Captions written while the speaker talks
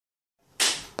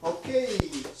Okay,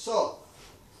 so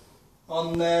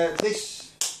on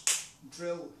this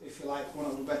drill, if you like, for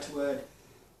want of a better word,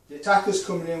 the attacker's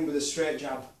coming in with a straight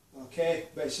jab. Okay,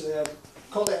 basically I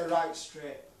call it a right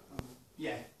straight.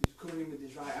 Yeah, he's coming in with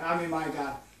his right and I'm in my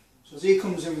guard. So as he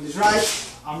comes in with his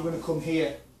right, I'm going to come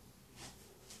here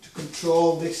to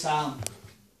control this arm.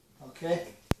 Okay,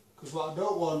 because what I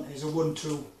don't want is a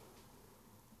 1-2.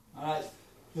 Alright,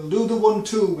 you'll do the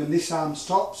 1-2 when this arm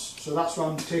stops, so that's why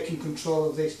I'm taking control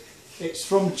of this. It's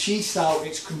from Chi Sau,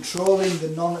 it's controlling the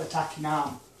non-attacking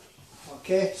arm.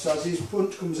 Okay, so as his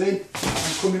punch comes in,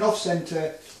 I'm coming off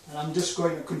centre and I'm just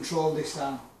going to control this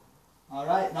arm.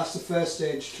 Alright, that's the first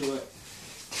stage to it.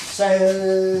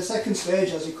 Second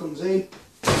stage, as he comes in,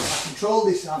 I control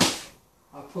this arm,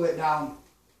 I pull it down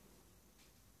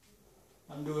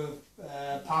and do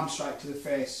a palm strike to the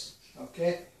face.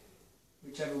 Okay,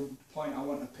 whichever point I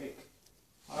want to pick.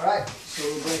 Alright, so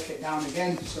we'll break it down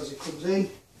again. So as he comes in,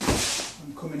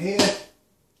 I'm coming here,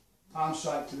 palm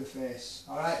strike to the face.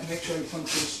 Alright, make sure you punch in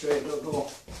straight, don't go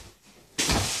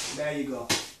off. There you go,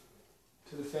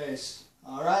 to the face.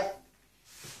 Alright,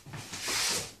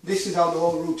 this is how the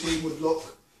whole routine would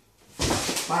look.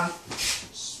 Bang,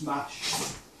 smash,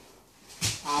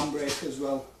 arm break as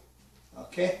well.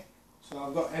 Okay, so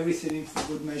I've got everything in for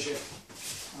good measure.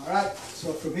 Alright,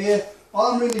 so from here,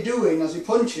 all I'm really doing as he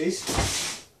punches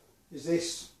is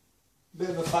this bit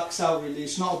of a back sau really.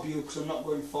 It's not a view because I'm not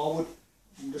going forward,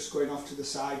 I'm just going off to the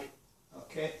side.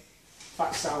 Okay,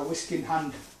 back sau, whisking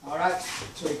hand. Alright,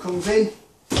 so he comes in,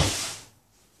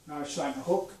 now he's trying to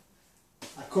hook.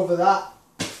 I cover that,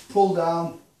 pull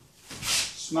down,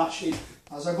 smash in.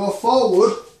 As I go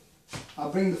forward, I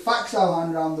bring the back sau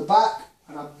hand round the back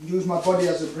and I use my body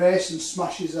as a brace and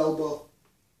smash his elbow.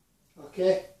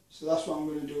 Okay, so that's what I'm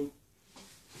going to do.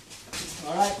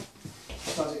 Alright,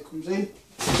 so as it comes in,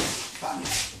 bang,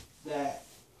 there.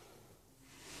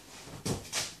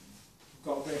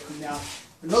 Got to break him down.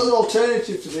 Another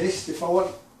alternative to this, if I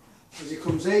want, as he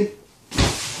comes in,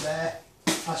 there,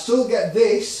 I still get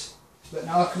this, but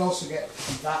now I can also get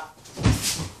that.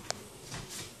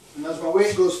 And as my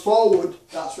weight goes forward,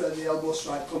 that's where the elbow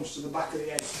strike comes to the back of the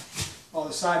head, or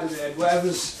the side of the head,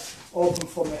 whatever's open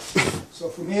from it. So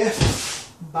from here,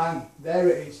 bang, there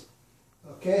it is.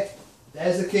 Okay,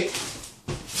 there's the kick.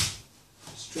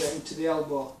 Straight into the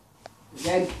elbow.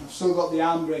 Again, I've still got the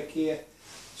arm break here.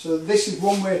 So this is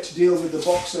one way to deal with the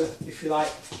boxer, if you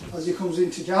like. As he comes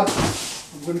into jab,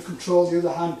 I'm going to control the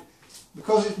other hand.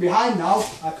 Because it's behind now,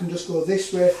 I can just go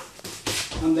this way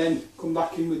and then come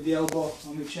back in with the elbow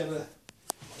on whichever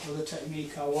other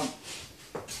technique I want.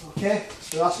 Okay,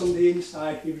 so that's on the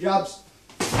inside. He jabs,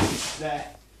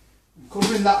 there. I'm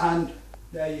covering that hand,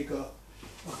 there you go.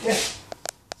 Okay.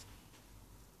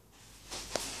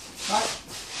 Right.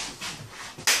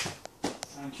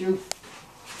 Thank you.